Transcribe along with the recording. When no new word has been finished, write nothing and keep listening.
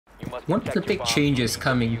One of the big changes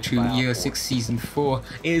coming to Year 6 Season 4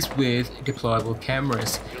 is with deployable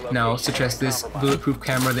cameras. Now, such as this bulletproof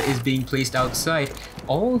camera that is being placed outside,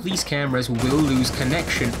 all of these cameras will lose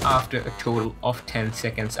connection after a total of 10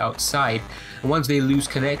 seconds outside. And once they lose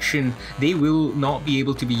connection, they will not be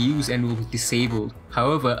able to be used and will be disabled.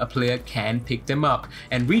 However, a player can pick them up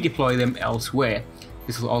and redeploy them elsewhere.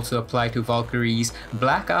 This will also apply to Valkyrie's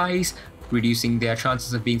black eyes, reducing their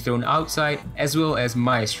chances of being thrown outside, as well as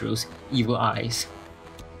Maestro's evil eyes.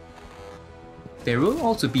 There will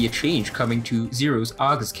also be a change coming to Zero's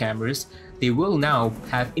Argus cameras. They will now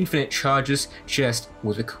have infinite charges just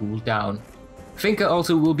with a cooldown. FINKA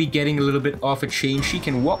also will be getting a little bit of a change. She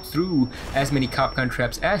can walk through as many Capcan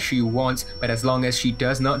traps as she wants, but as long as she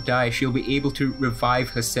does not die, she'll be able to revive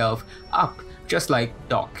herself up, just like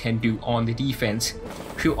Doc can do on the defense.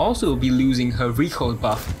 She'll also be losing her recoil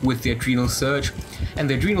buff with the Adrenal Surge, and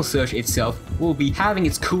the Adrenal Surge itself will be having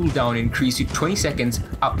its cooldown increase to 20 seconds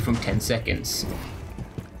up from 10 seconds.